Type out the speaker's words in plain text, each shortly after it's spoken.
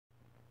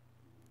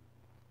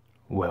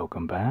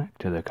Welcome back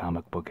to the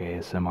Comic Book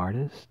ASM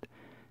Artist.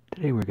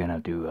 Today we're going to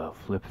do a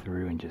flip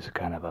through and just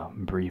kind of a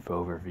brief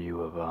overview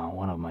of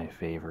one of my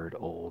favorite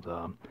old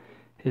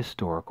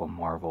historical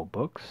Marvel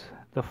books.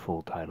 The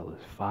full title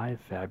is 5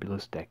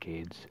 Fabulous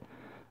Decades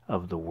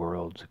of the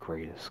World's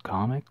Greatest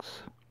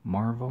Comics,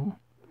 Marvel,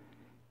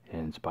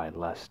 and it's by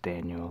Les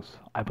Daniels.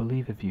 I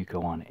believe if you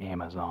go on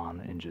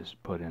Amazon and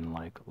just put in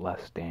like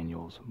Les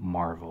Daniels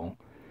Marvel,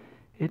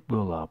 it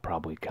will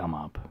probably come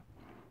up.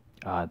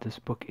 This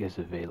book is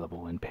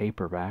available in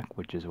paperback,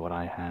 which is what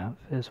I have,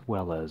 as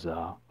well as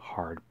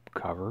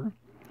hardcover.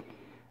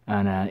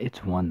 And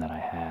it's one that I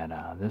had.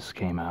 This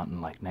came out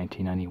in like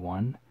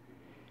 1991,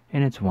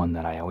 and it's one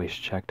that I always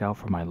checked out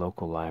from my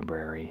local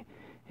library.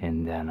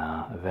 And then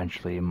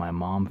eventually my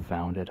mom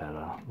found it at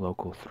a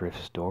local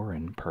thrift store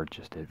and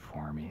purchased it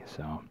for me.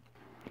 So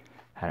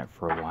had it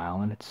for a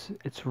while, and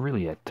it's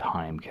really a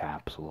time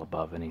capsule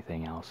above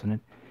anything else, and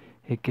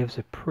it gives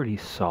a pretty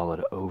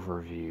solid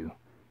overview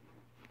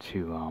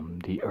to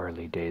the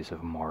early days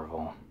of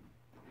Marvel.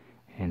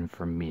 And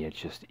for me, it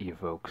just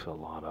evokes a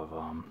lot of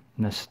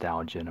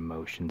nostalgia and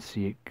emotion.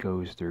 See, it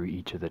goes through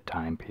each of the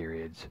time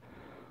periods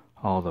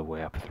all the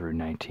way up through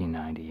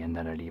 1990, and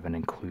then it even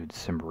includes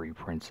some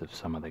reprints of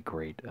some of the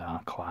great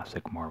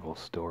classic Marvel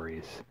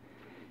stories.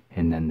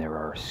 And then there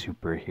are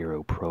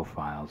superhero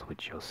profiles,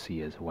 which you'll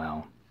see as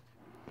well.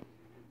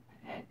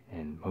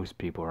 And most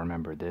people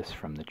remember this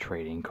from the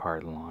trading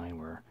card line,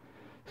 where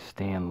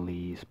Stan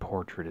Lee's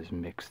portrait is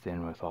mixed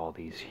in with all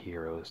these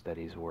heroes that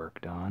he's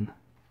worked on.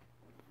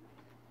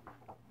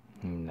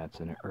 And that's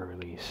an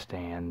early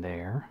Stan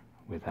there,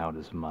 without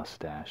his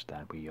mustache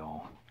that we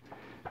all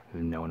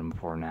have known him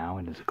for now,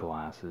 and his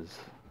glasses.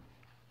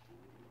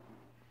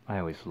 I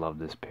always loved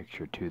this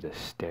picture too, the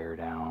stare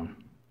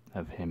down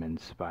of him and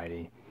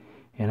Spidey.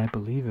 And I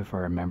believe, if I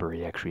remember,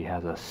 he actually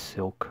has a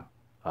silk,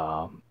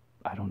 I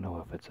don't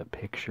know if it's a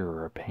picture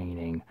or a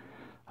painting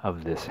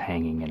of this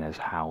hanging in his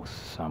house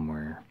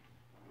somewhere.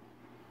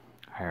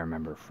 I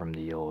remember from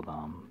the old,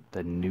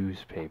 the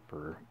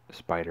newspaper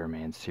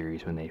Spider-Man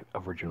series, when they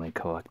originally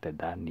collected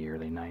that in the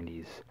early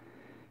 90s,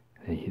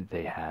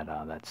 they had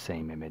that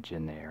same image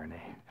in there, and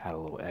they had a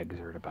little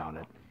excerpt about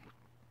it.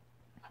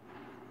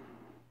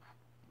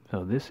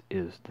 So this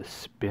is the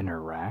spinner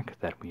rack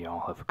that we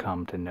all have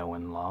come to know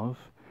and love,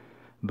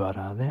 but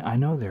I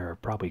know there are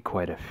probably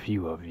quite a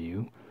few of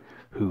you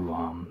who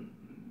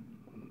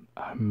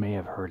I may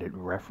have heard it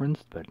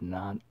referenced, but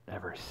not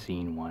ever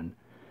seen one.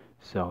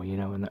 So, you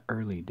know, in the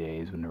early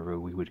days, whenever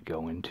we would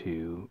go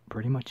into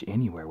pretty much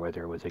anywhere,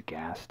 whether it was a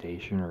gas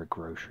station or a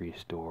grocery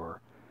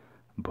store,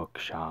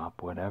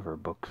 bookshop, whatever,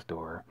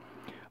 bookstore,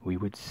 we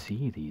would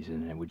see these,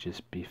 and it would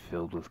just be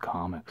filled with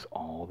comics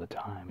all the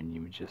time, and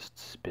you would just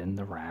spin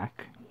the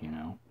rack, you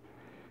know,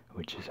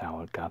 which is how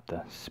it got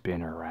the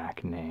spinner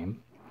rack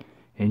name.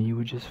 And you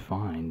would just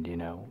find, you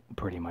know,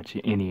 pretty much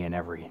any and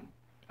every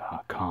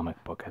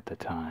comic book at the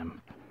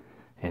time,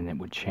 and it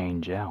would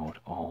change out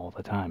all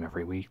the time.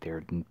 Every week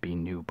there would be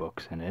new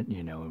books in it,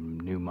 you know,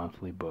 new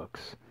monthly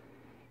books,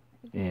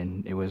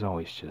 and it was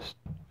always just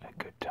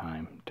a good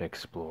time to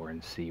explore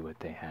and see what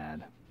they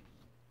had.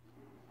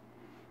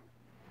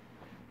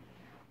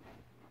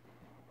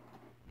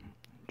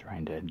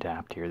 Trying to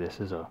adapt here. This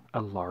is a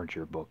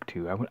larger book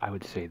too. I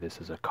would say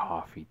this is a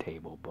coffee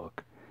table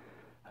book.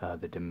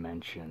 The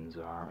dimensions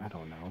are, I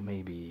don't know,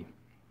 maybe,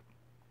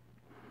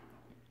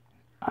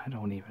 I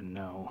don't even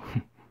know,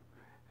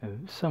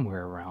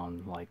 somewhere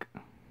around like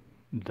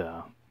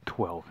the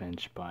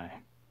 12-inch by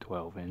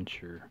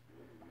 12-inch, or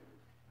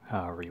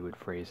however you would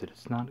phrase it.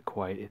 It's not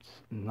quite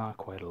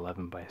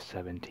 11 by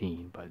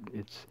 17, but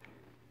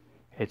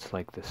it's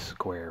like the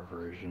square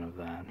version of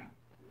that.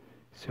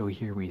 So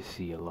here we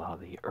see a lot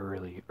of the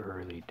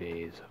early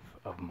days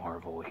of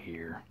Marvel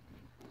here.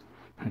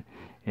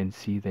 And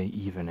see, they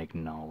even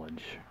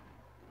acknowledge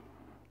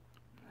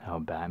how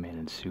Batman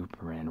and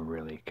Superman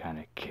really kind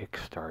of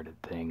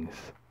kick-started things.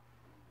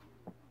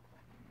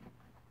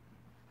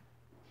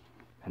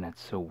 And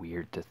that's so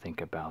weird to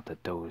think about,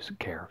 that those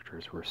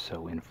characters were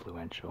so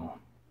influential.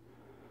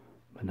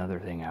 Another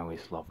thing I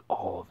always loved,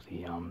 all of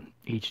the,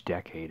 each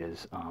decade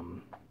is,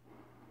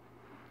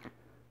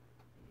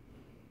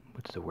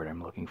 what's the word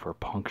I'm looking for,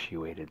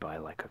 punctuated by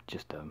like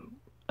just a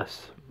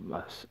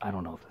I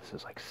don't know if this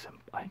is like,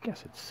 I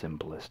guess it's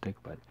simplistic,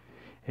 but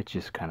it's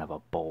just kind of a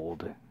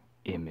bold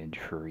image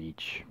for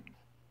each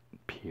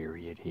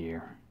period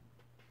here.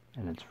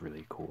 And it's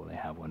really cool. They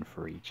have one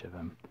for each of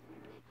them.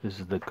 This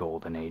is the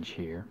Golden Age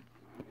here.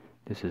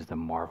 This is the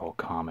Marvel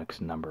Comics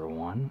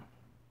 #1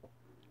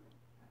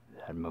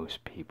 that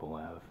most people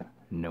have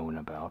known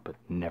about but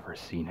never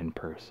seen in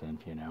person,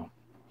 you know.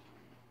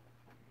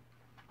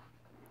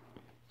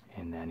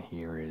 And then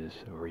here is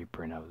a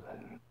reprint of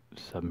the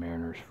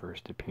Submariner's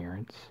first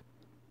appearance.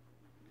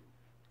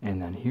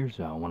 And then here's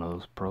one of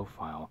those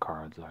profile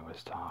cards I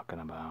was talking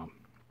about.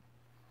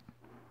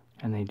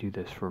 And they do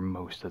this for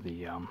most of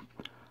the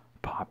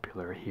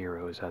popular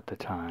heroes at the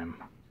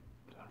time.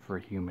 For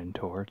Human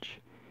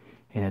Torch,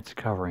 And it's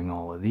covering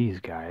all of these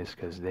guys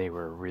because they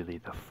were really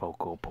the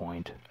focal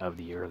point of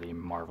the early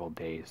Marvel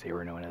days. They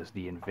were known as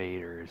the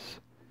Invaders.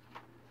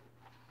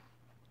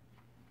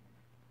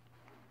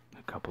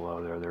 A couple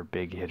other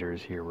big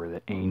hitters here were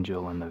the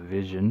Angel and the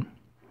Vision,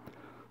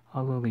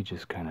 although they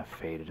just kind of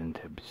faded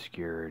into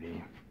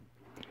obscurity.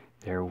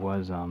 There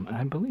was,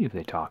 I believe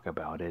they talk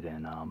about it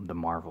in the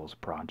Marvel's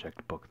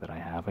Project book that I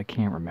have. I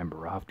can't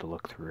remember. I'll have to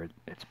look through it.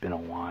 It's been a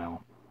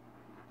while.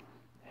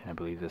 And I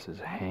believe this is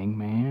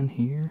Hangman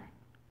here.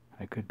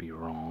 I could be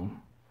wrong.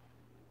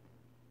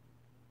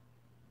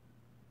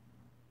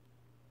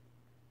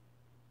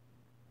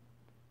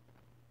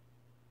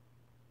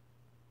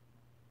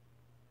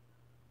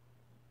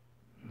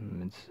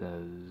 It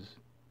says,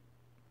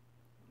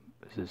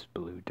 is this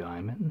Blue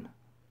Diamond?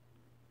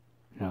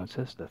 No, it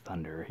says the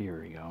Thunder.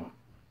 Here we go.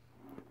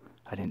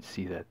 I didn't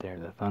see that there.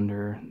 The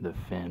Thunder, the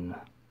Finn,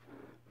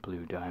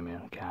 Blue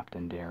Diamond,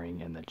 Captain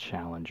Daring, and the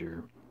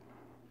Challenger.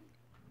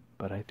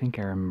 But I think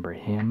I remember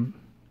him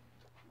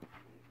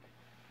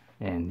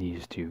and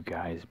these two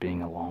guys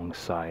being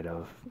alongside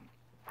of,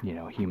 you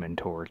know, Human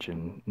Torch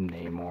and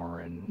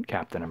Namor and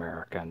Captain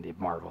America and the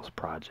Marvel's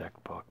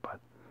Project book, but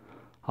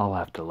I'll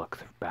have to look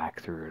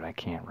back through it. I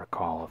can't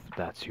recall if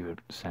that's who it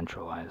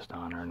centralized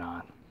on or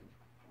not.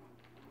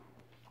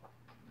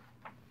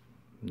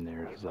 And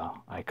there's the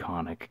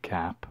iconic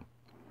Cap.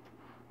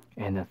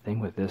 And the thing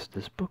with this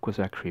book was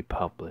actually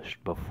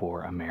published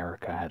before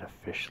America had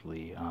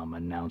officially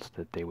announced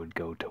that they would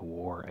go to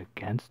war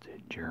against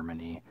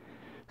Germany.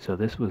 So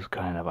this was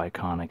kind of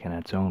iconic in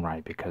its own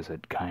right because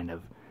it kind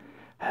of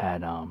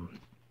had a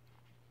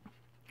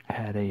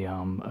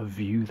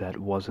view that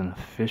wasn't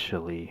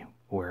officially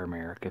where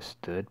America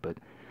stood, but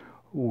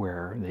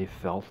where they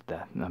felt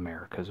that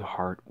America's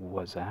heart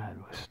was at,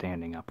 was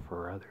standing up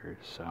for others.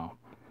 So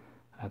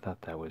I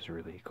thought that was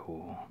really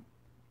cool.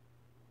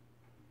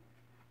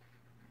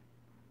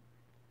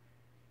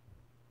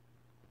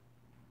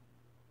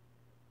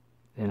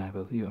 And I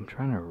believe, I'm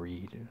trying to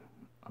read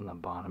on the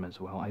bottom as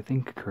well. I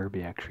think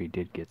Kirby actually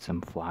did get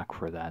some flack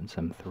for that and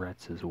some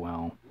threats as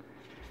well.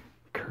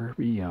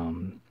 Kirby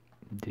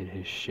did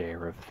his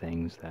share of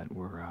things that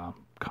were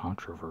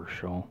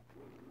controversial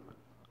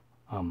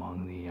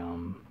among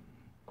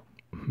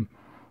the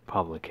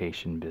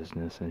publication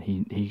business, and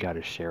he got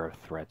a share of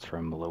threats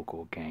from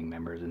local gang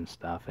members and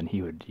stuff, and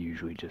he would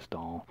usually just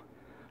all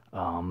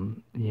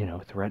you know,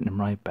 threaten him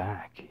right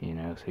back, you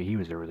know, so he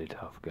was a really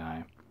tough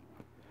guy.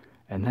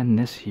 And then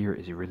this here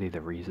is really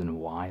the reason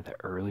why the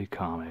early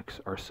comics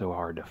are so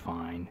hard to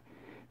find.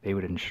 They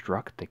would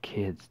instruct the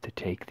kids to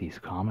take these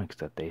comics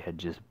that they had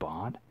just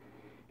bought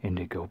and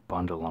to go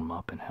bundle them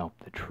up and help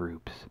the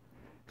troops.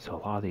 So a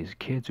lot of these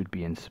kids would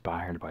be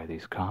inspired by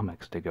these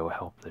comics to go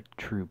help the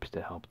troops,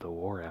 to help the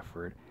war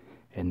effort.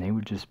 And they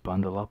would just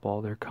bundle up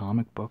all their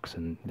comic books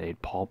and they'd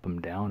pulp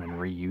them down and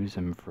reuse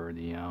them for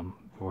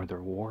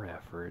their war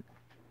effort.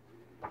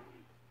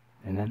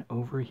 And then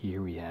over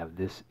here we have,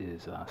 this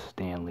is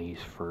Stan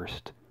Lee's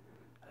first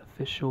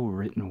official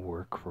written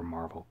work for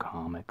Marvel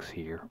Comics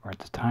here, or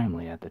it's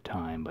timely at the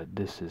time, but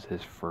this is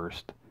his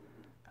first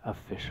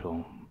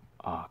official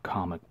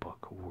comic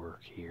book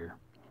work here.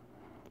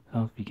 I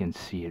don't know if you can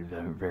see it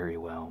very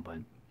well, but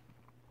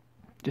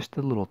just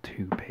a little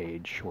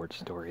 2-page short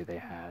story they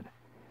had.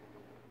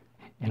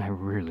 And I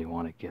really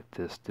want to get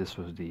this. This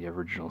was the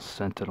original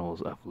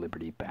Sentinels of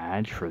Liberty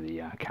badge for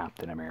the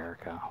Captain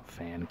America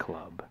fan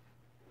club.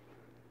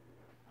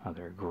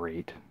 Other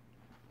great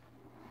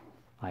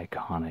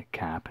iconic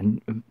Cap,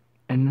 and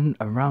then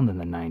around in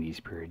the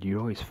 90s period you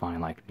always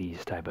find like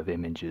these type of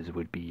images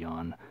would be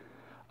on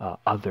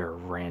other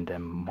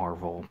random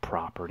Marvel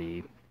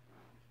property,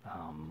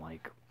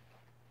 like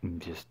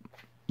just,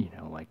 you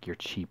know, like your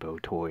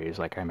cheapo toys.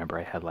 Like I remember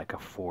I had like a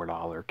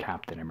 $4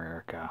 Captain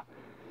America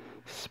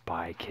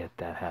spy kit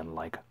that had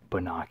like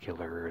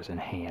binoculars and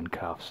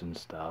handcuffs and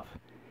stuff,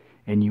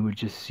 and you would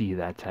just see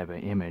that type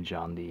of image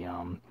on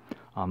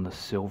the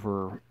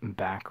silver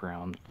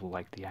background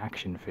like the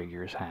action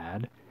figures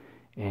had,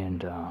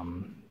 and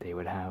they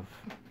would have,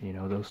 you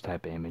know, those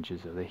type of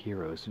images of the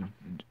heroes,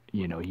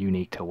 you know,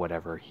 unique to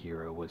whatever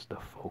hero was the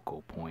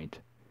focal point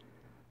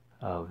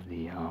of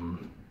the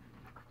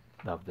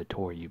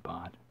toy you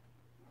bought.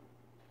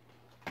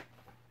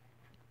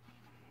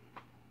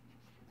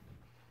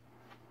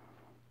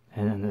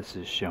 And then this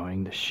is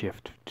showing the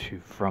shift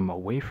from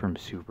away from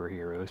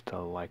superheroes to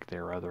like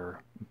their other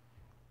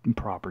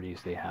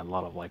properties. They had a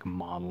lot of like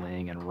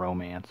modeling and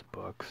romance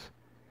books,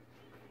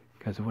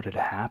 because what had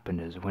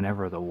happened is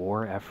whenever the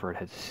war effort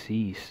had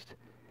ceased,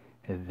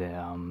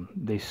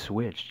 they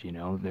switched, you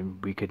know.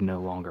 We could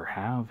no longer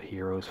have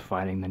heroes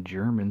fighting the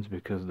Germans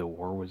because the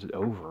war was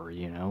over,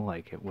 you know,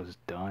 like it was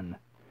done.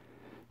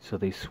 So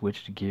they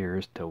switched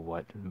gears to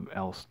what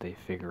else they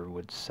figured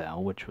would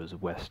sell, which was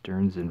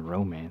westerns and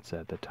romance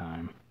at the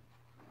time.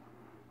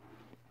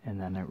 And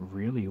then it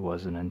really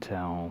wasn't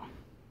until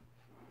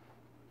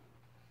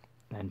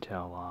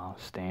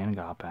Stan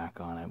got back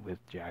on it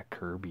with Jack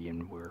Kirby,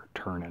 and we're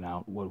turning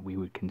out what we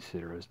would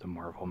consider as the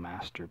Marvel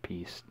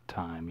masterpiece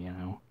time, you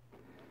know.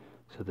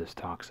 So this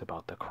talks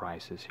about the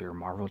crisis here.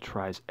 Marvel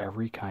tries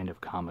every kind of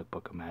comic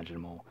book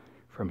imaginable,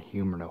 from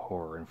humor to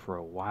horror, and for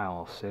a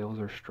while sales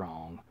are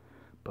strong,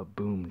 but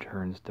boom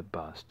turns to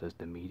bust as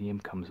the medium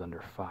comes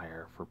under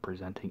fire for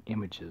presenting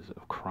images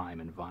of crime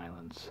and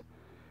violence.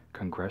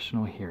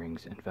 Congressional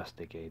hearings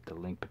investigate the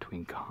link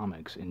between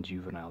comics and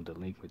juvenile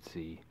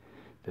delinquency.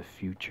 The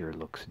future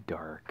looks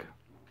dark.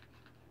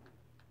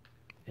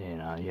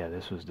 And yeah,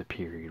 this was the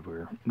period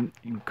where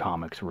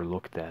comics were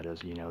looked at as,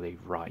 they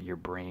rot your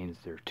brains,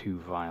 they're too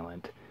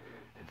violent,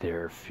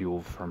 they're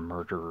fuel for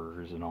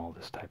murderers and all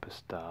this type of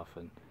stuff.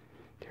 And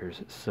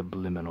there's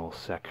subliminal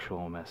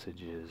sexual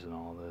messages and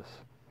all this.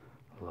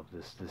 I love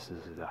this. This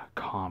is the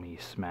commie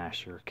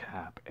smasher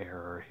cap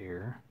era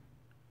here.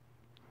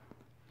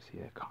 See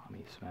a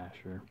commie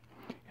smasher.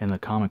 And the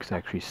comics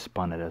actually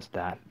spun it as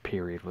that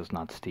period was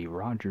not Steve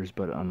Rogers,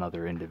 but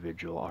another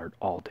individual art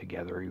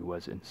altogether who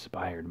was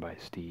inspired by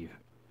Steve.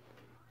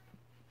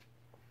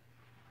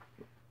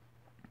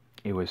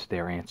 It was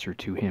their answer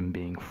to him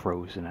being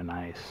frozen in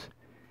ice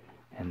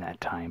in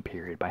that time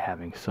period by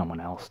having someone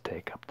else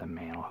take up the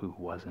mantle who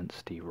wasn't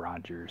Steve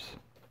Rogers.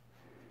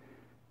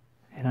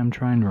 And I'm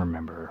trying to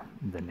remember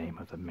the name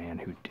of the man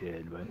who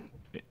did, but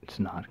it's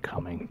not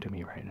coming to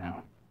me right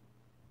now.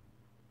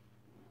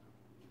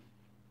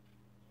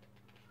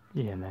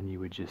 Yeah, and then you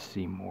would just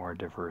see more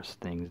diverse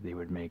things. They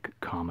would make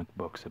comic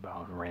books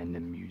about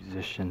random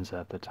musicians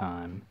at the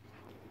time.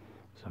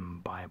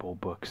 Some Bible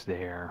books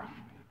there,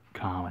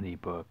 comedy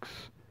books.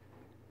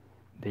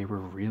 They were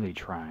really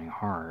trying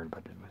hard,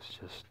 but it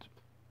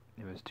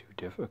was too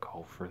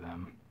difficult for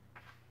them.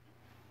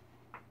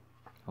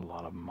 A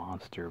lot of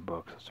monster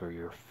books. That's where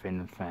your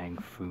Fin Fang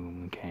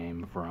Foom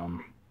came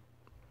from.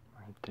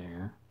 Right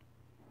there.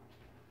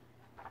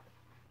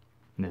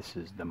 This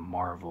is the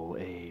Marvel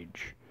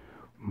Age.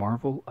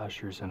 Marvel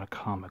ushers in a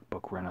comic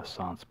book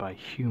renaissance by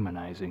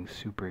humanizing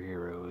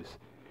superheroes.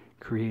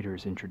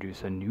 Creators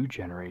introduce a new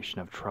generation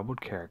of troubled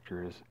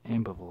characters,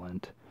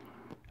 ambivalent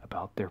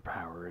about their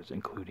powers,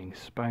 including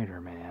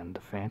Spider-Man,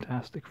 the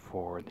Fantastic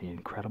Four, the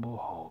Incredible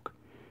Hulk.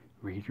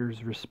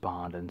 Readers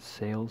respond and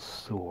sales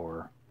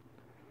soar.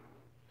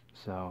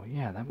 So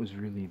yeah, that was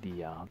really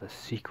the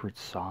secret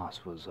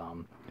sauce was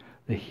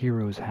the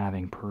heroes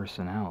having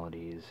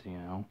personalities.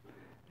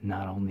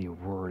 Not only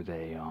were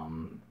they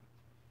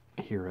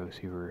heroes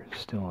who were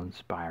still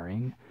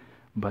inspiring,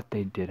 but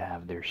they did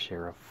have their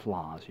share of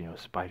flaws.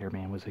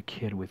 Spider-Man was a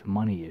kid with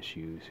money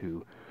issues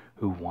who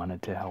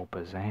wanted to help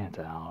his aunt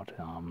out.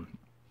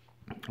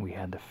 We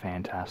had the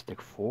Fantastic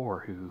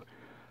Four who,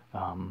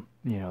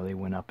 they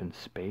went up in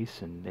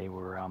space and they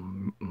were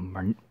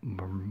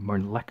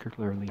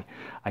molecularly,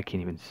 I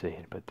can't even say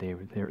it, but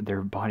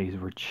their bodies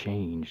were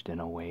changed in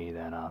a way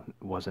that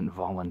wasn't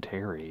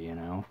voluntary,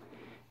 And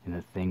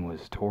the Thing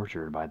was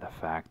tortured by the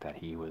fact that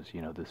he was,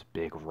 this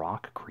big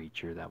rock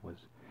creature that was,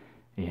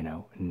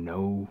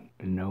 no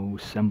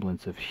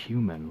semblance of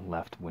human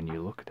left when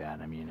you looked at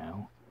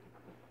him,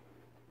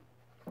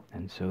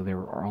 And so there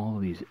were all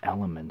these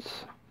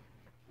elements.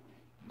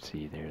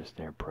 See, there's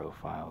their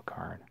profile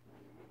card.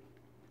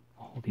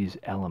 All these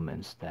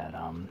elements that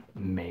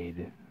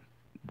made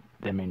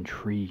them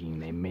intriguing.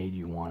 They made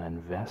you want to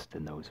invest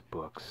in those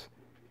books.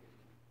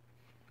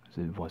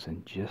 It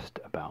wasn't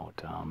just about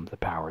the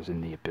powers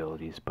and the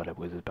abilities, but it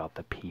was about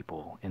the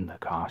people in the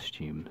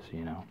costumes,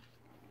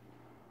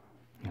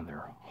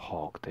 Another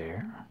Hulk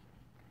there.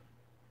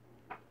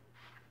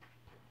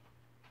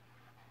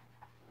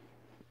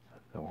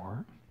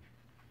 Thor.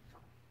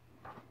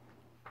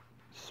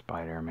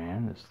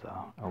 Spider-Man is the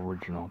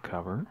original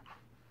cover.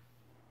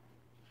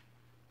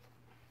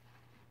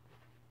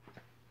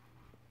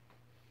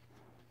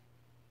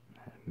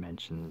 It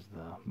mentions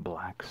the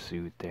black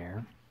suit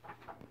there.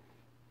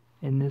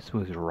 And this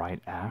was right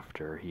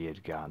after he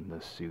had gotten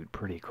the suit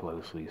pretty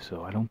closely,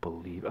 so I don't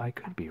believe, I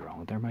could be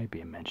wrong, there might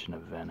be a mention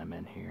of Venom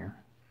in here.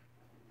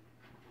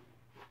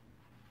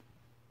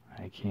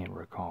 I can't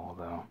recall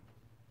though.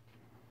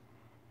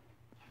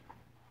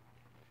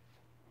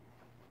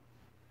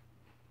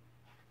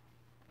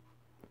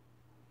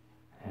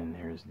 And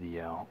there's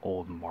the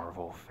old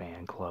Marvel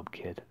fan club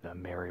kit, the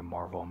Merry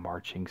Marvel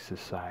Marching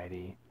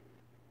Society.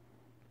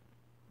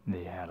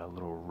 They had a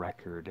little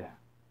record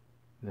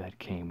that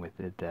came with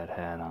it that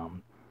had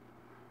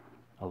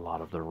a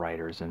lot of the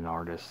writers and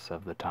artists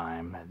of the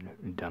time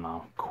had done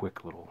a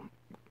quick little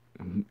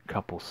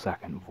couple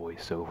second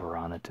voiceover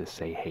on it to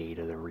say hey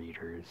to the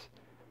readers.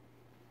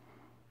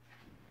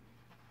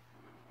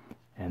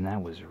 And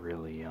that was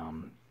really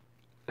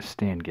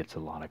Stan gets a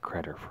lot of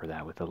credit for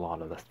that, with a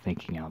lot of the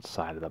thinking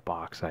outside of the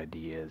box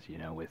ideas,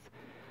 with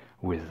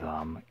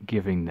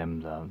giving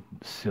them the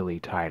silly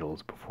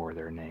titles before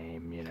their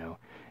name,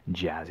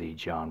 Jazzy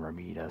John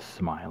Romita,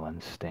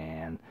 Smilin'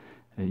 Stan,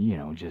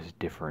 just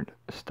different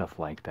stuff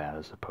like that,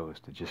 as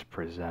opposed to just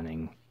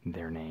presenting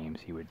their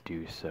names. He would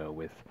do so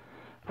with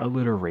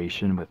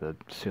alliteration, with a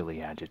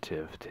silly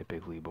adjective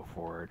typically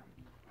before it.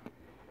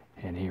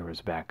 And here was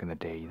back in the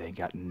day, they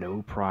got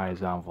no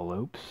prize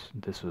envelopes.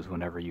 This was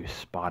whenever you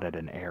spotted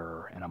an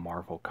error in a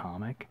Marvel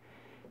comic.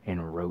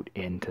 and wrote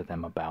into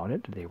them about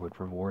it, they would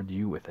reward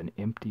you with an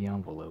empty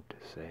envelope to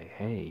say,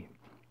 hey,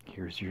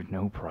 here's your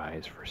no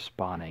prize for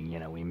spotting,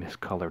 we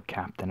miscolored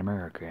Captain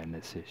America in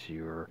this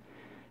issue, or,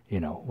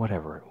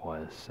 whatever it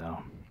was,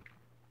 so.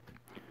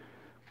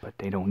 But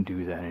they don't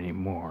do that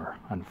anymore,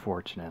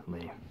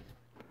 unfortunately.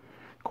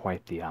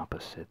 Quite the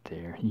opposite.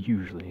 They're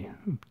usually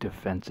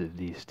defensive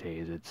these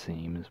days, it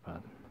seems,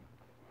 but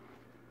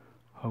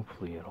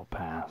hopefully it'll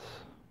pass.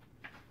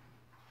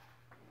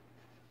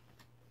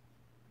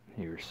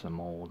 Here's some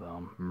old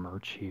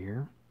merch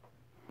here.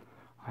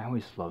 I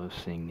always love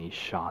seeing these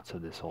shots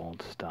of this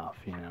old stuff,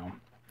 And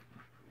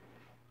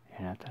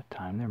at that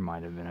time there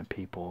might have been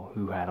people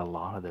who had a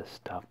lot of this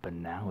stuff, but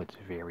now it's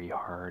very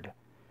hard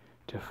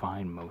to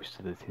find most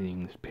of the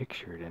things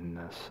pictured in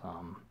this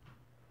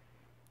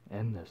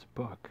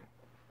book.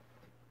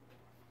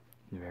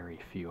 Very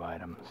few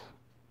items.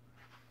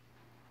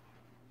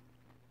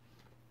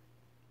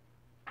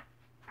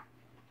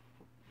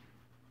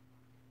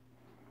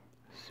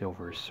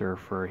 Silver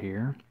Surfer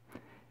here.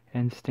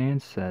 And Stan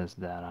says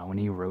that when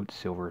he wrote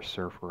Silver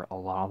Surfer, a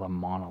lot of the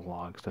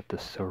monologues that the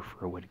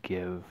surfer would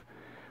give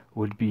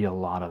would be a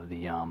lot of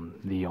the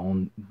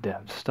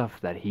stuff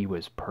that he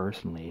was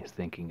personally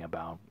thinking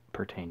about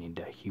pertaining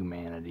to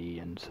humanity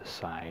and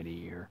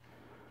society or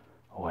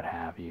what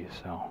have you.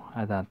 So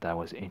I thought that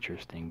was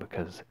interesting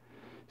because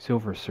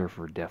Silver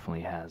Surfer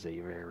definitely has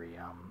a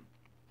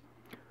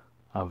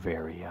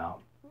very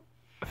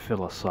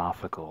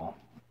philosophical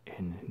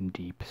and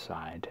deep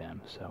side to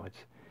him. So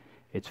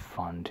it's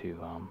fun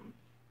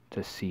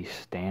to see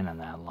Stan in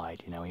that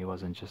light. He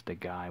wasn't just a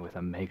guy with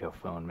a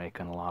megaphone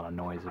making a lot of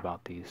noise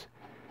about these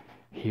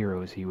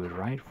heroes he would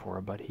write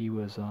for, but he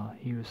was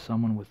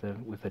someone with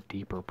a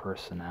deeper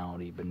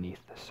personality beneath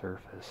the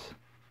surface.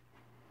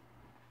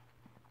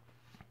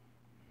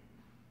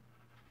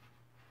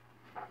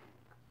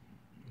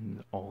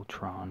 And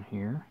Ultron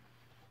here.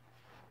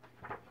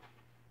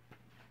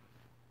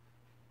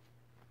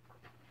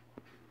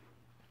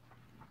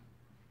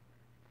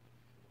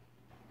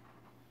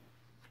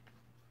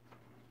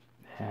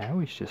 I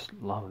always just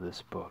love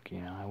this book,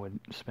 I would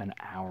spend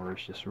hours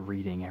just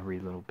reading every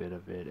little bit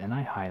of it, and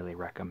I highly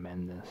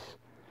recommend this.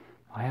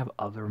 I have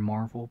other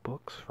Marvel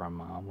books from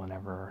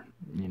whenever,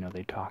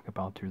 they talk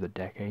about through the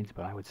decades,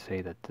 but I would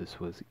say that this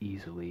was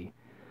easily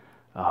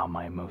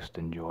my most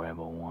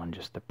enjoyable one.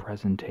 Just the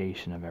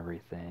presentation of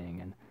everything,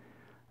 and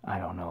I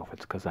don't know if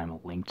it's because I'm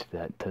linked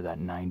to that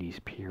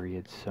 90s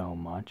period so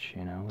much,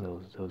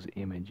 those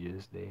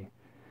images,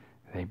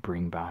 they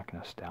bring back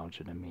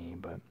nostalgia to me,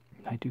 but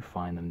I do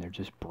find them, they're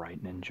just bright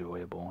and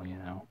enjoyable,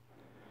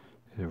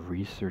 The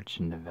research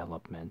and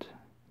development.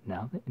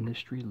 Now the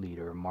industry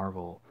leader,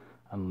 Marvel,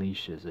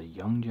 unleashes a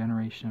young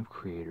generation of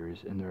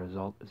creators, and the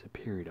result is a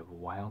period of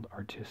wild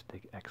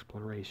artistic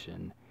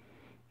exploration.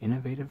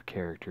 Innovative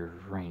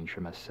characters range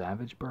from a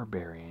savage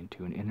barbarian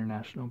to an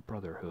international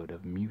brotherhood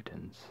of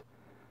mutants,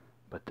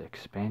 but the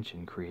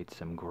expansion creates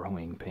some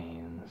growing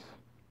pains.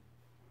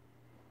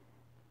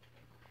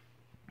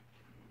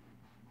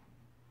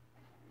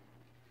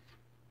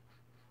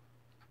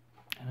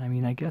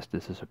 And I guess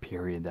this is a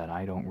period that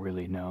I don't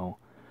really know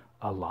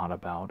a lot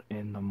about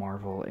in the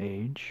Marvel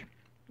age.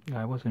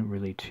 I wasn't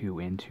really too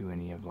into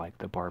any of like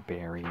the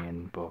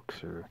barbarian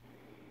books or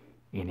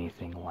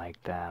anything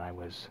like that. I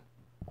was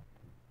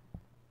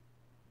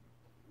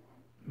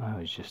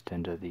just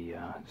into the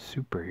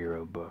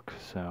superhero books,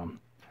 so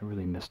I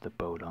really missed the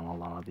boat on a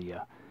lot of the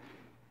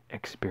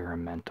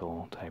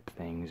experimental type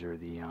things or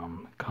the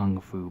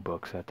kung fu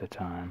books at the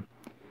time.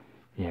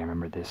 Yeah, I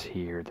remember this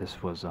here.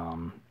 This was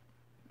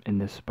in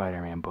this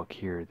Spider-Man book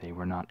here, they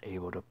were not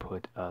able to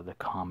put the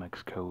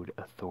Comics Code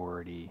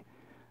Authority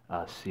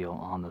seal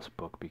on this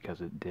book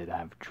because it did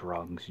have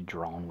drugs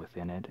drawn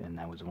within it, and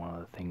that was one of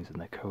the things in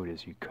the code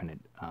is you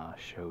couldn't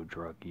show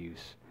drug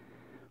use,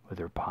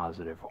 whether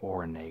positive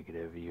or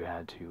negative. You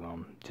had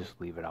to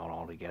just leave it out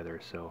altogether.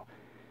 So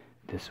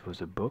this was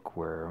a book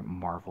where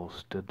Marvel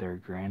stood their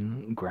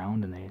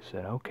ground and they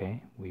said,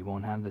 okay, we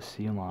won't have the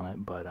seal on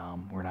it, but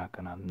we're not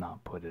gonna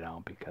not put it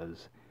out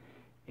because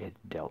it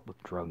dealt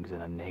with drugs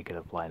in a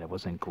negative light. It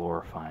wasn't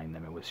glorifying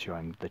them, it was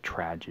showing the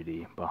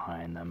tragedy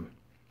behind them.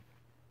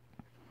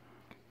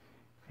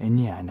 And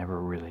yeah, I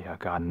never really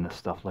got into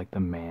stuff like the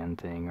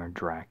Man-Thing or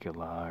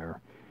Dracula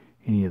or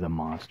any of the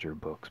monster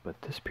books, but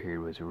this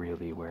period was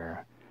really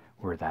where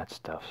that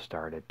stuff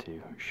started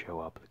to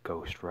show up. The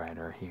Ghost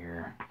Rider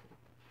here.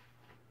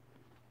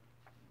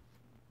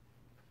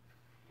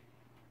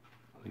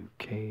 Luke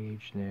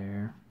Cage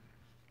there.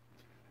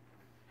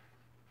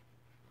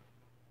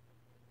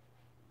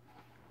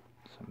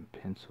 Some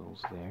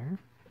pencils there.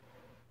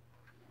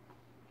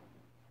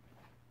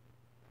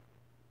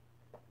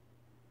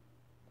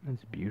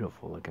 It's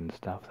beautiful looking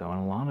stuff though,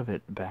 and a lot of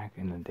it back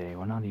in the day,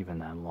 well not even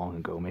that long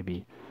ago,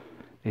 maybe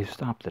they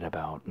stopped at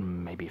about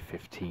maybe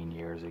 15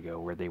 years ago,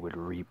 where they would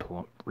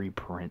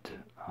reprint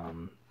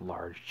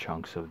large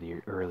chunks of the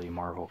early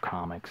Marvel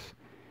comics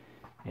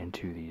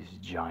into these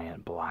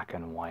giant black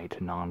and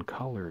white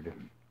non-colored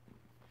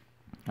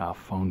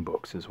phone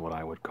books is what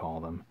I would call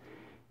them.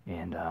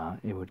 and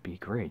it would be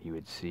great. You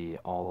would see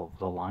all of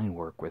the line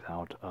work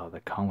without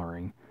the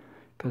coloring,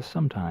 because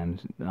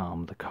sometimes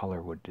the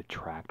color would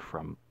detract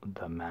from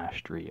the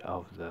mastery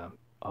of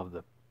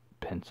the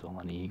pencil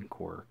and ink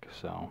work.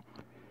 So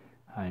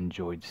I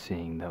enjoyed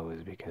seeing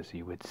those because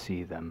you would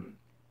see them,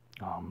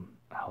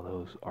 how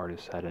those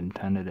artists had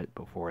intended it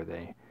before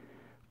they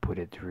put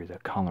it through the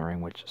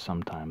coloring, which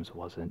sometimes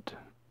wasn't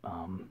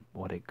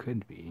what it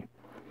could be.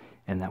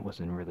 And that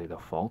wasn't really the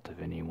fault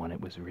of anyone.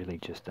 It was really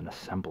just an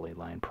assembly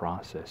line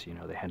process. You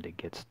know, they had to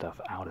get stuff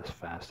out as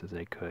fast as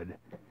they could.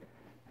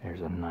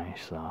 There's a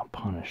nice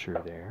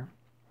Punisher there.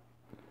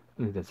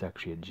 Ooh, that's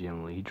actually a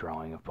Jim Lee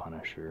drawing of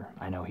Punisher.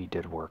 I know he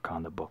did work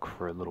on the book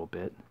for a little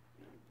bit,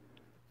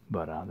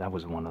 but that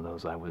was one of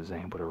those I was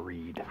able to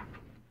read.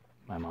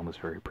 My mom was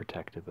very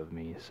protective of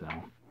me, so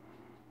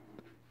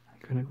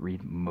I couldn't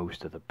read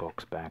most of the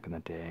books back in the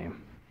day.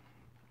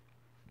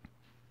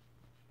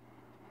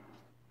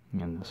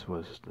 And this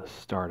was the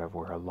start of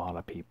where a lot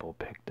of people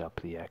picked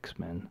up the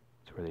X-Men.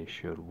 It's where they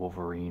showed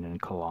Wolverine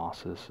and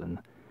Colossus, and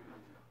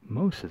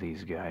most of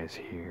these guys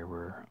here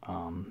were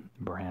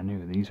brand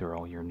new. These are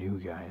all your new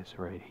guys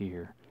right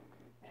here.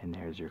 And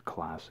there's your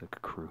classic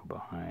crew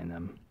behind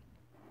them.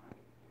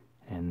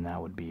 And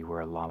that would be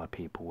where a lot of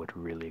people would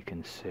really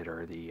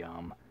consider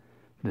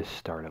the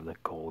start of the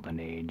golden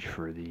age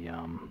for the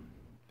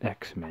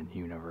X-Men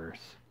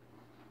universe.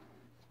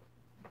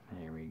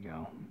 There we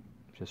go.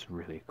 Just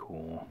really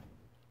cool.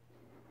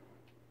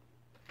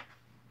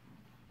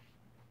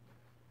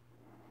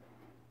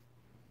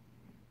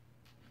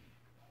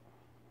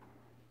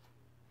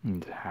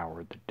 And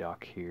Howard the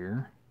Duck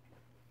here.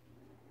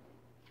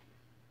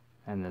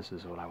 And this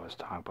is what I was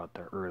talking about,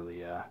 the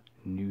early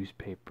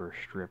newspaper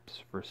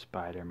strips for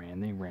Spider-Man.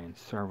 They ran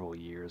several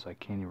years. I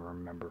can't even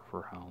remember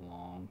for how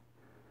long.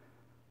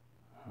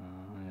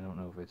 I don't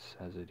know if it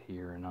says it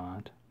here or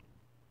not.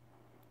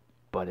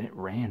 But it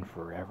ran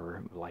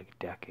forever, like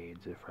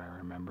decades, if I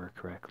remember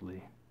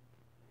correctly.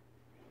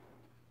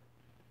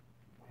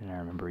 And I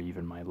remember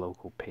even my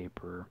local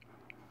paper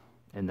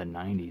in the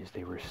 90s,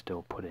 they were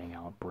still putting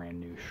out brand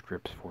new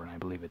strips for it. And I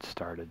believe it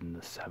started in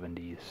the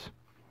 70s.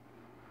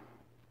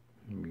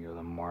 Here we go,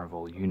 the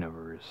Marvel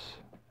Universe.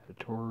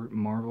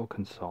 Marvel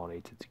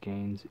consolidates its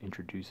gains,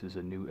 introduces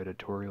a new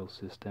editorial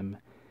system,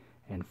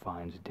 and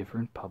finds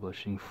different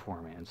publishing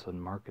formats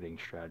and marketing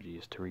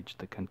strategies to reach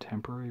the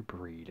contemporary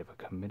breed of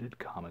committed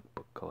comic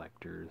book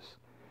collectors.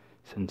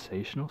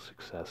 Sensational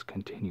success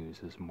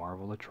continues as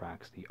Marvel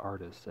attracts the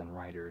artists and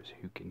writers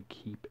who can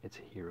keep its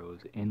heroes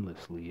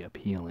endlessly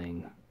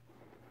appealing.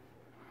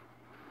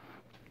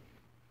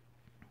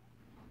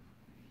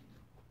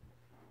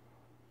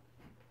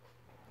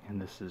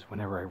 And this is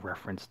whenever I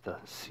reference the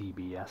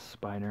CBS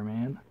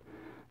Spider-Man,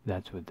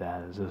 that's what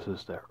that is. This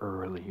is the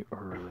early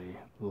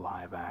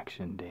live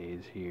action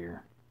days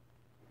here.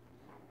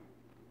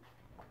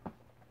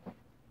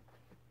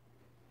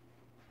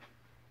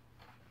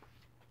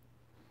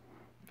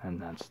 And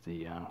that's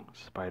the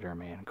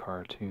Spider-Man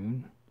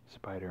cartoon.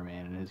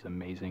 Spider-Man and his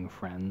amazing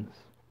friends.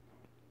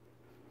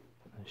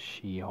 The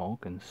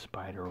She-Hulk and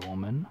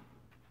Spider-Woman.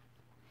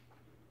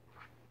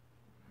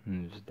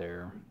 And there's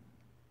their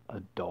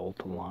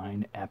adult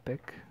line,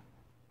 Epic.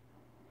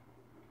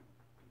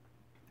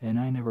 And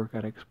I never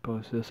got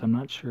exposed to this. I'm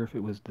not sure if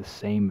it was the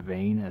same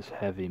vein as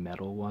Heavy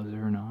Metal was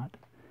or not.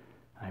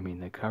 I mean,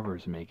 the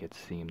covers make it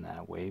seem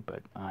that way,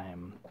 but I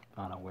am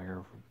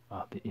unaware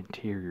of the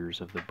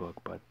interiors of the book,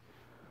 but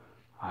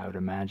I would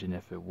imagine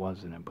if it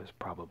wasn't, it was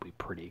probably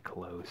pretty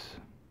close.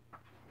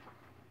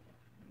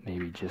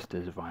 Maybe just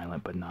as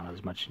violent, but not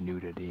as much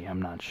nudity.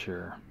 I'm not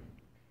sure.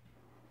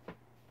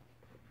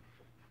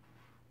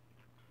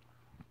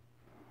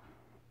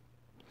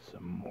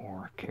 Some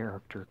more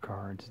character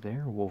cards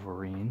there.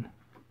 Wolverine.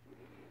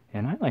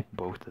 And I like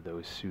both of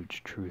those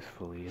suits,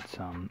 truthfully. It's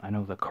I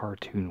know the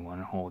cartoon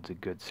one holds a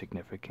good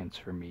significance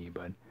for me,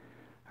 but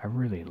I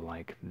really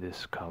like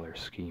this color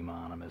scheme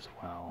on them as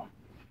well.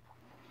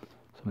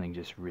 Something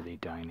just really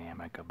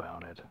dynamic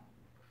about it.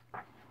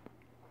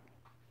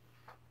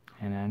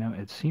 And I know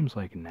it seems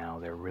like now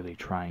they're really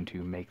trying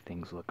to make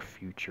things look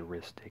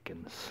futuristic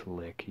and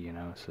slick, you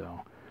know, so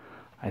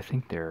I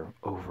think they're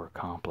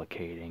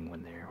overcomplicating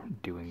when they're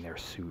doing their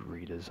suit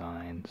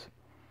redesigns.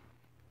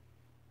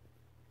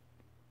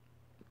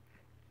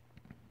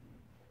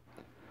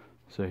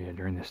 So yeah,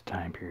 during this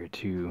time period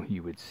too,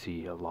 you would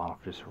see a lot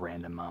of just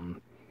random,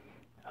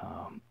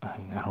 I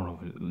don't know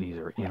if these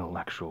are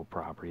intellectual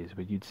properties,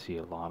 but you'd see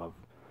a lot of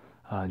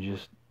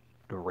just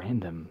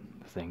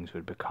random things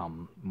would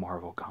become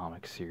Marvel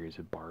Comics series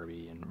of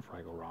Barbie and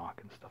Fraggle Rock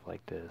and stuff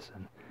like this.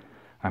 And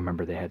I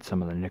remember they had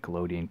some of the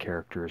Nickelodeon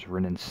characters,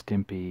 Ren and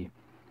Stimpy,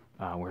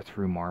 were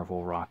through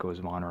Marvel.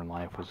 Rocko's Modern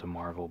Life was a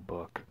Marvel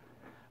book.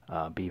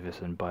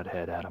 Beavis and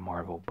Butthead had a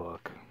Marvel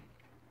book.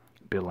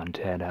 Bill and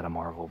Ted had a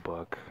Marvel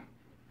book.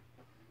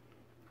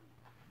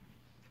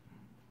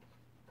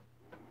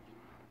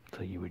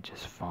 So you would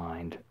just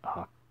find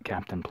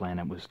Captain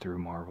Planet was through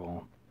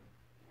Marvel.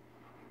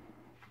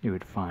 you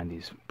would find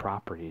these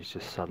properties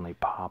just suddenly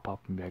pop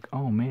up and be like,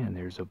 oh man,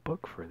 there's a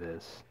book for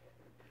this.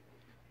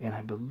 And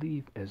I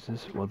believe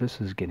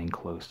this is getting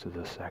close to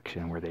the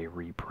section where they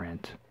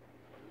reprint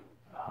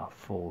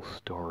full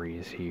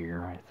stories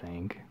here, I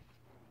think.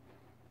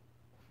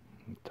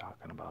 I'm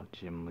talking about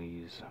Jim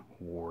Lee's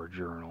War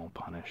Journal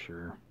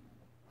Punisher.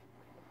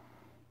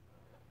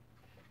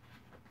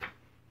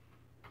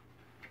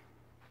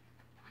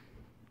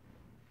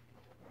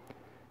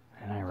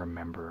 And I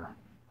remember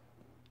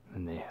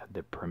when they had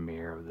the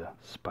premiere of the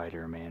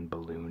Spider-Man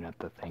balloon at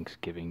the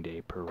Thanksgiving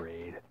Day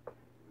parade.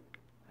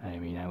 I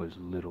mean, I was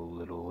little.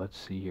 Let's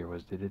see here.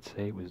 Did it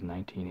say it was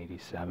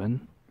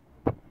 1987?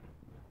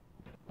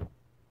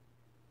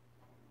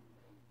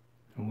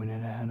 When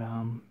it had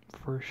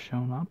first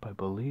shown up, I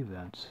believe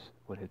that's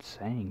what it's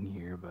saying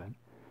here, but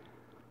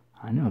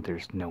I know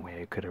there's no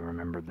way I could have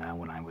remembered that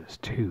when I was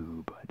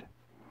 2, but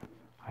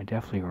I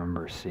definitely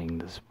remember seeing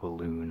this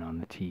balloon on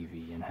the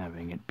TV and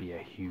having it be a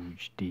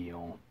huge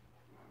deal.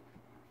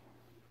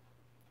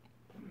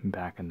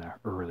 Back in the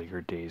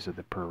earlier days of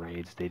the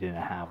parades, they didn't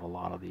have a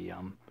lot of the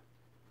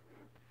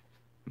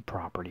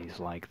properties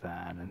like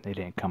that, and they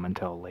didn't come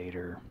until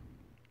later.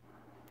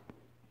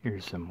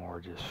 Here's some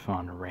more just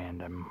fun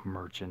random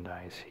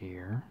merchandise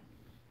here.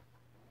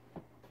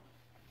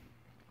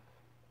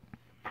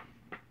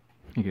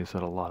 I guess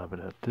that a lot of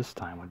it at this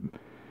time,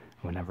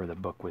 whenever the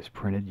book was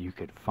printed, you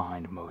could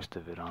find most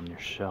of it on your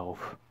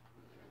shelf.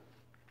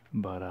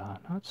 But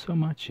not so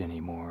much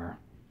anymore.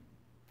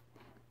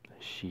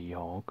 The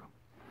She-Hulk.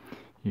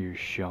 You're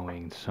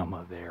showing some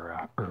of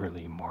their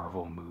early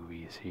Marvel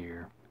movies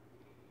here.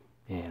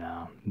 And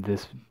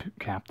this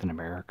Captain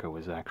America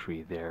was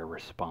actually their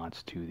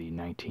response to the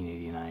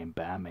 1989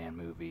 Batman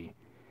movie.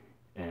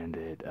 And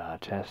it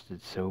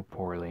tested so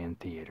poorly in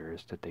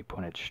theaters that they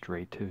put it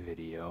straight to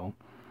video.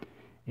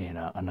 And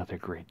another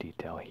great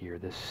detail here,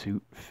 this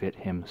suit fit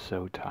him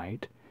so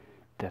tight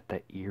that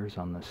the ears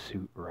on the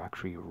suit were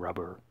actually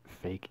rubber,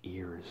 fake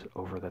ears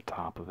over the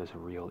top of his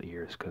real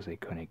ears because they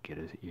couldn't get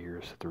his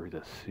ears through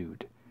the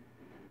suit.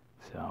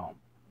 So,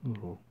 a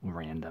little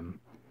random.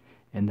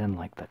 And then,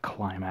 like, the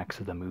climax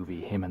of the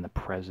movie, him and the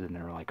president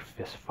are, like,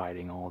 fist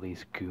fighting all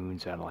these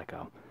goons at, like,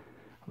 a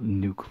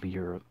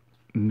nuclear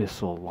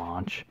missile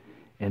launch.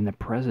 And the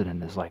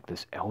president is, like,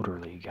 this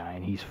elderly guy,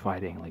 and he's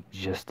fighting, like,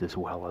 just as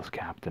well as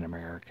Captain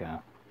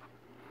America.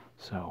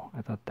 So,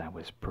 I thought that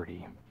was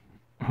pretty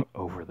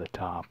over the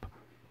top.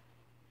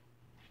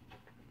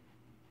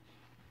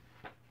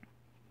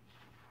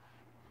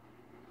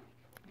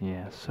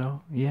 Yeah,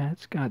 so, yeah,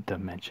 it's got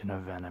Dimension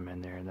of Venom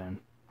in there, then.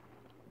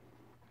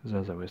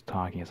 Because as I was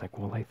talking, it's like,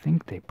 well, I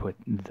think they put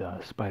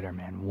the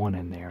Spider-Man 1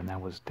 in there, and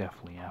that was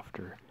definitely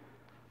after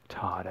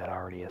Todd had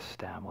already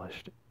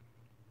established.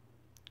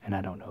 And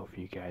I don't know if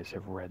you guys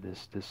have read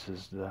this.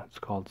 It's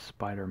called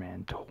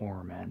Spider-Man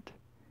Torment,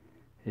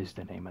 is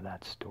the name of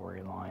that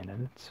storyline,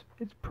 and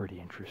it's pretty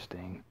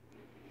interesting.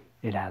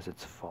 It has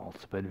its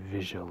faults, but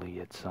visually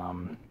it's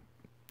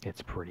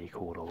pretty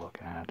cool to look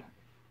at.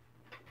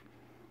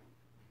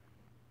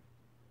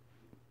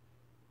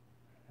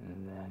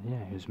 And then,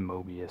 yeah, here's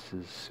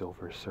Mobius's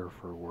Silver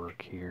Surfer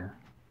work here.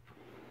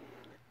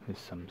 There's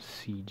some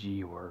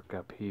CG work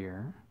up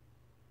here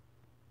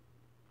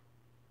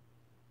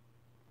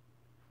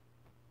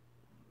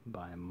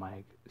by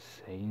Mike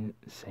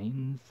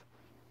Sains.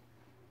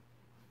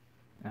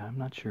 I'm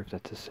not sure if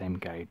that's the same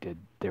guy who did.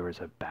 There was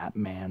a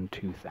Batman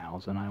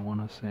 2000, I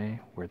want to say,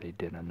 where they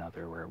did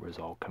another where it was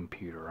all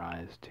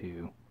computerized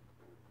too.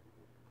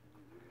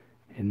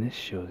 And this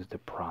shows the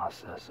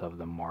process of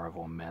the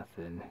Marvel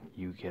method.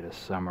 You get a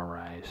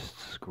summarized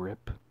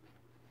script.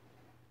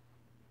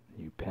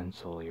 You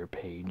pencil your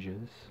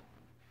pages.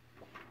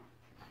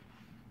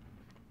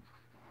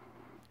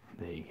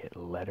 They get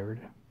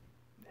lettered.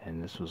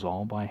 And this was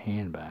all by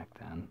hand back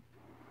then.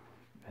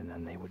 And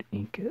then they would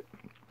ink it.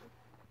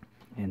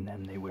 And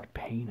then they would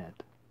paint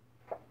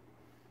it.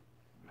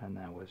 And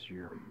that was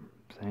your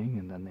thing.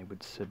 And then they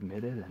would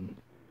submit it and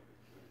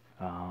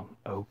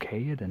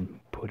okay it and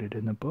put it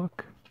in the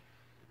book.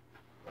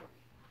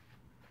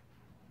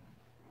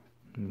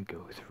 And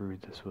go through,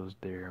 this was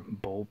their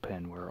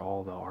bullpen where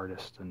all the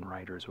artists and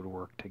writers would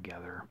work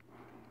together.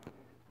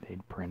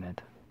 They'd print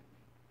it.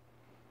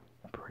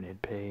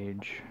 Printed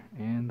page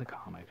and the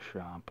comic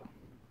shop.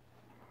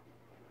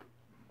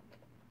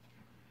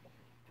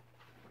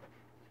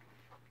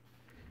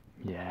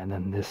 Yeah, and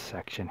then this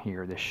section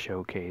here, this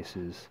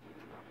showcases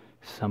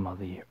some of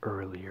the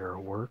earlier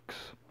works.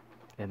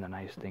 And the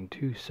nice thing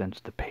too,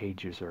 since the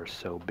pages are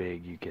so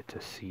big, you get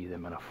to see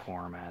them in a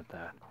format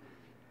that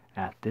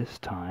at this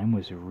time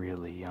was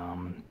really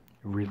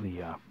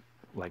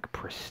like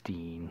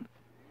pristine.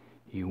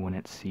 You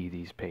wouldn't see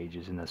these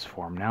pages in this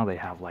form. Now they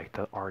have like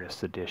the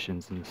artist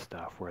editions and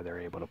stuff where they're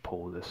able to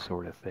pull this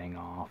sort of thing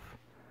off.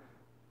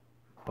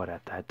 But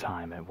at that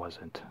time it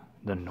wasn't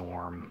the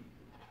norm.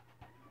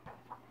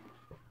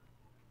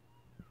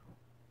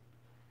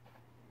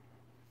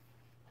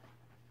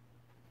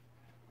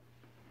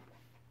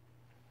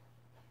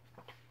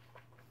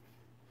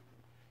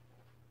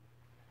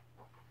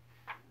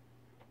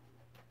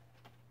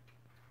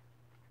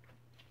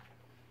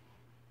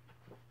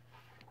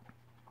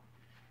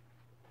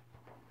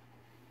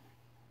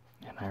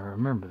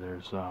 remember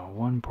there's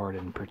one part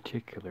in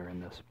particular in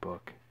this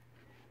book.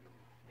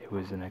 It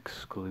was an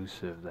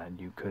exclusive that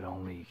you could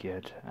only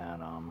get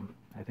at,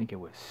 I think it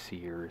was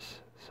Sears,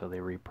 so they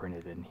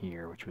reprinted it in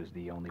here, which was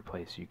the only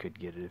place you could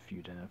get it if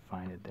you didn't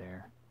find it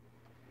there.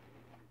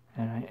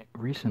 And I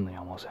recently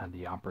almost had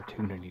the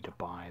opportunity to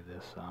buy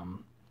this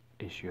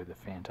issue of the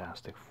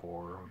Fantastic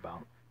Four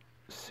about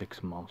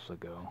 6 months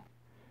ago.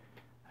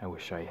 I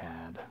wish I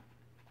had.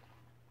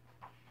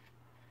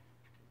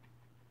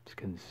 It's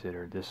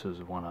considered, this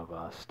was one of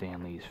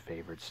Stan Lee's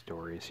favorite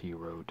stories he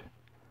wrote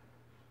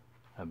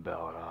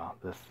about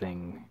the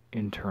Thing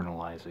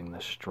internalizing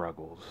the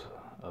struggles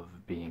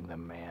of being the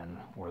man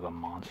or the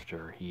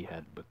monster he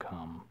had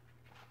become.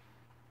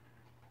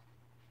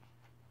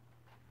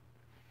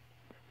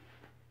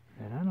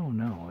 And I don't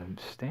know, and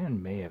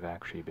Stan may have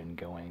actually been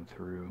going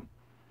through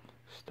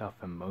stuff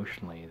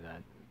emotionally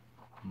that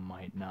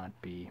might not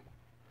be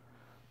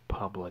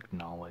public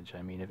knowledge.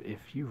 I mean,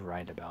 if you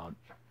write about,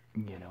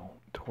 you know,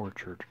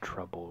 tortured,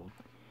 troubled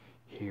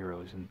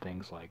heroes and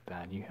things like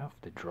that, you have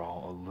to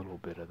draw a little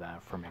bit of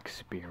that from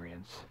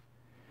experience.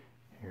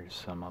 Here's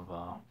some of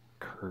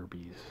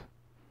Kirby's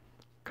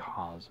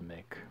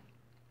cosmic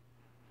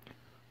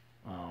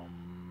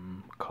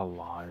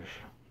collage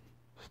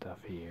stuff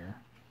here.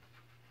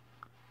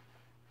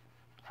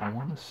 I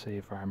want to say,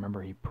 if I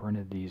remember, he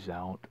printed these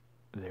out,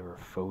 they were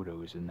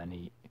photos, and then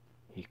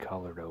he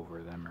colored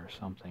over them or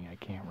something, I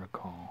can't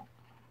recall.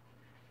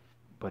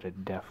 But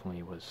it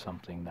definitely was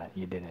something that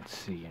you didn't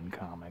see in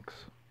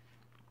comics.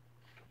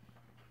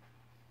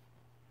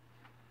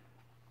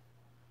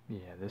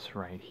 Yeah, this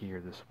right here,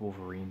 this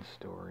Wolverine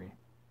story,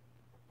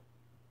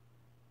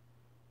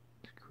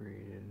 it's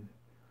created,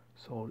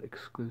 sold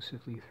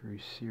exclusively through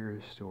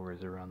Sears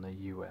stores around the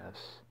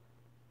U.S.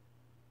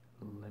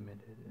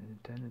 Limited and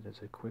intended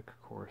as a quick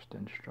course to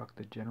instruct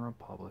the general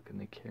public in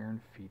the care and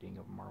feeding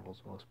of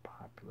Marvel's most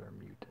popular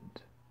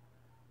mutant.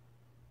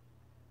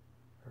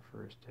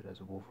 Refers to it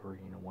as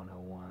Wolverine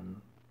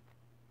 101.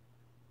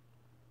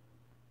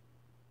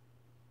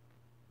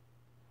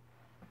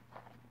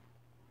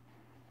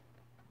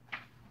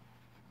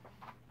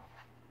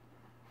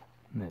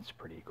 And it's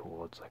pretty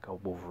cool. It's like a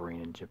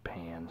Wolverine in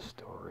Japan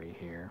story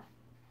here,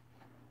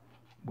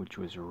 which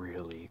was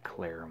really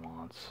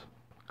Claremont's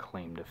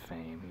claim to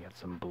fame. You got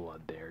some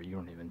blood there. You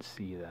don't even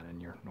see that in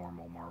your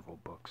normal Marvel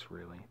books,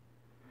 really.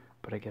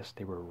 But I guess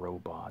they were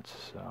robots,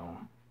 so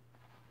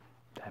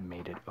that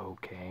made it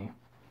okay.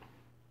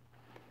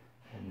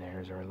 And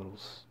there's our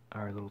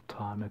little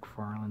Todd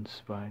McFarlane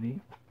Spidey.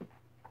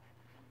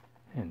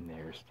 And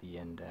there's the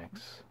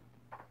index.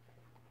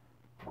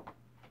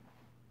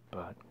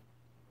 But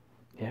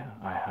yeah,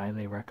 I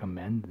highly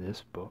recommend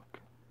this book.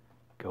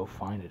 Go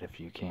find it if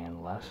you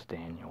can. Les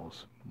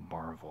Daniels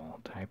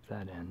Marvel. Type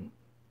that in,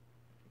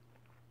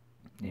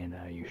 and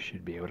you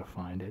should be able to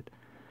find it.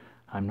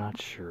 I'm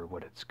not sure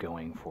what it's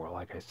going for.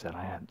 Like I said,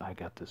 I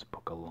got this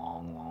book a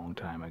long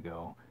time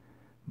ago,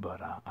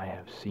 but I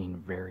have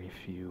seen very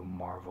few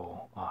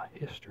Marvel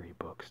history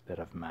books that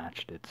have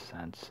matched it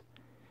since.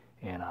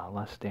 And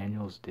Les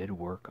Daniels did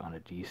work on a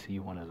DC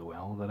one as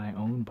well that I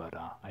own, but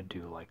I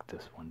do like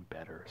this one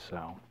better,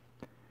 so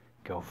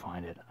go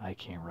find it. I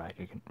can't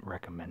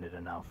recommend it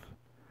enough.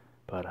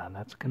 But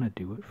that's gonna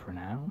do it for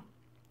now.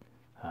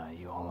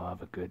 You all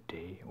have a good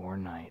day or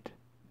night.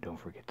 Don't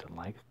forget to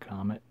like,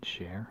 comment,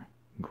 share,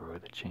 grow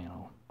the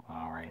channel.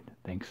 Alright,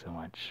 thanks so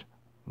much.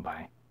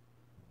 Bye.